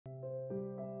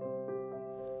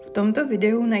V tomto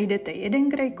videu najdete jeden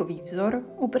krajkový vzor,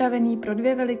 upravený pro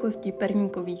 2 velikosti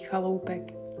perníkových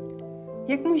chaloupek.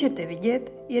 Jak můžete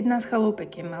vidět, jedna z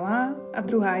chaloupek je malá a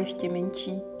druhá ještě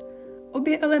menší.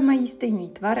 Obě ale mají stejný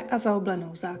tvar a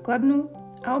zaoblenou základnu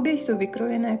a obě jsou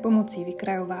vykrojené pomocí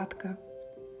vykrajovátka.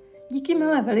 Díky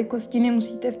malé velikosti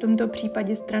nemusíte v tomto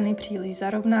případě strany příliš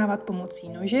zarovnávat pomocí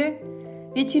nože,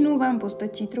 většinou vám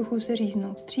postačí trochu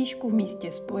seříznout střížku v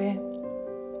místě spoje.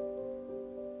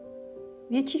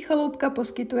 Větší chaloupka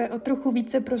poskytuje o trochu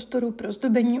více prostoru pro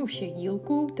zdobení u všech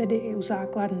dílků, tedy i u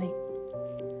základny.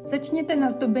 Začněte na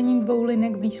zdobením 2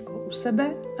 linek blízko u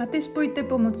sebe a ty spojte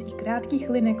pomocí krátkých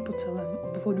linek po celém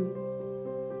obvodu.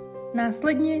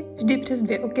 Následně vždy přes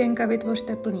 2 okénka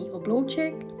vytvořte plný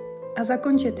oblouček a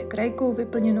zakončete krajkou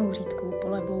vyplněnou řídkou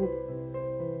polevou.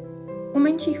 U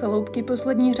menší chaloupky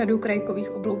poslední řadu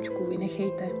krajkových obloučků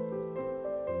vynechejte.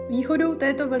 Výhodou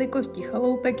této velikosti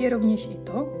chaloupek je rovněž i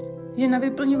to, že na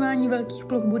vyplňování velkých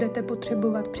ploch budete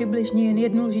potřebovat přibližně jen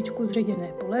 1 lžičku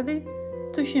zředěné polevy,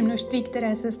 což je množství,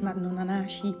 které se snadno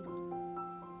nanáší.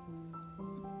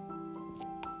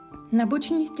 Na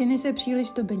boční stěny se příliš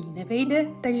zdobení nevejde,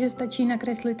 takže stačí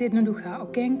nakreslit jednoduchá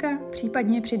okénka,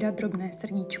 případně přidat drobné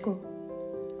srdíčko.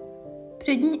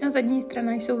 Přední a zadní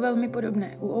strana jsou velmi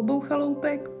podobné u obou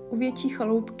chaloupek, u větší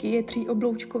chaloupky je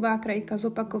 3obloučková krajka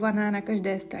zopakovaná na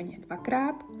každé straně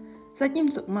 2krát,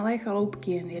 zatímco u malé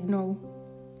chaloupky jen 1.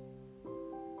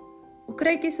 U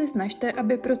krajky se snažte,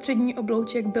 aby prostřední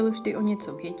oblouček byl vždy o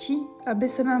něco větší, aby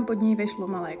se vám pod něj vešlo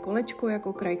malé kolečko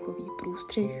jako krajkový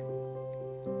průstřih.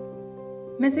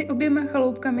 Mezi oběma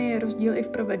chaloupkami je rozdíl i v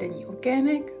provedení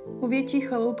okének, u větší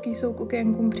chaloupky jsou k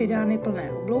okénkům přidány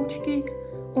plné obloučky,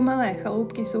 u malé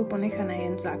chaloupky jsou ponechané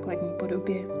jen v základní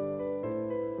podobě.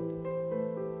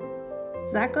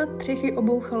 Základ střechy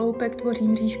obou chaloupek tvoří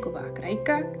mřížková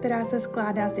krajka, která se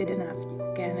skládá z 11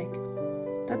 okének.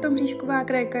 Tato mřížková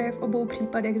krajka je v obou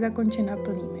případech zakončena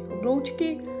plnými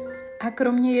obloučky a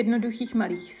kromě jednoduchých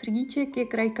malých srdíček je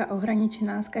krajka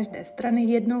ohraničená z každé strany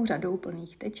 1 řadou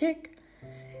plných teček,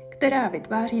 která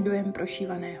vytváří dojem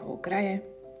prošívaného okraje.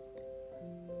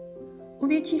 U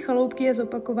větší chaloupky je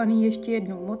zopakovaný ještě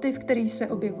jednou motiv, který se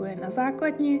objevuje na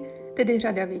základně, tedy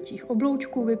řada větších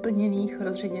obloučků vyplněných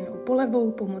rozředěnou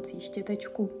polevou pomocí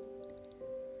štětečku.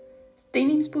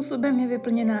 Stejným způsobem je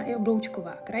vyplněná i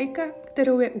obloučková krajka,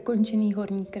 kterou je ukončený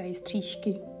horní kraj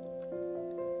střížky.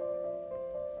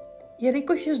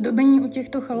 Jelikož je zdobení u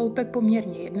těchto chaloupek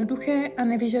poměrně jednoduché a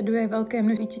nevyžaduje velké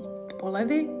množství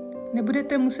polevy,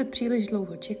 nebudete muset příliš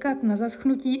dlouho čekat na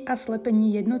zaschnutí a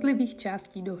slepení jednotlivých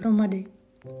částí dohromady.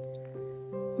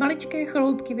 Maličké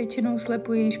chaloupky většinou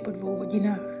slepují již po 2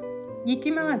 hodinách.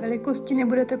 Díky malé velikosti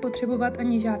nebudete potřebovat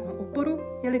ani žádnou oporu,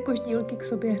 jelikož dílky k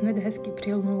sobě hned hezky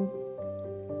přilnou.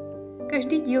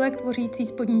 Každý dílek tvořící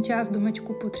spodní část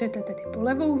domečku potřete tedy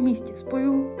polevou v místě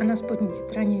spojů a na spodní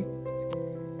straně.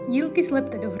 Dílky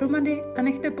slepte dohromady a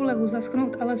nechte polevu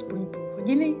zaschnout alespoň půl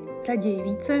hodiny, raději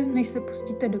více, než se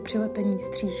pustíte do přilepení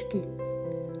střížky.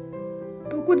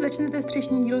 Pokud začnete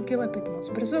střešní dílky lepit moc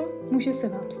brzo, může se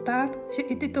vám stát, že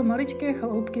i tyto maličké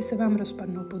chaloupky se vám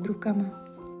rozpadnou pod rukama.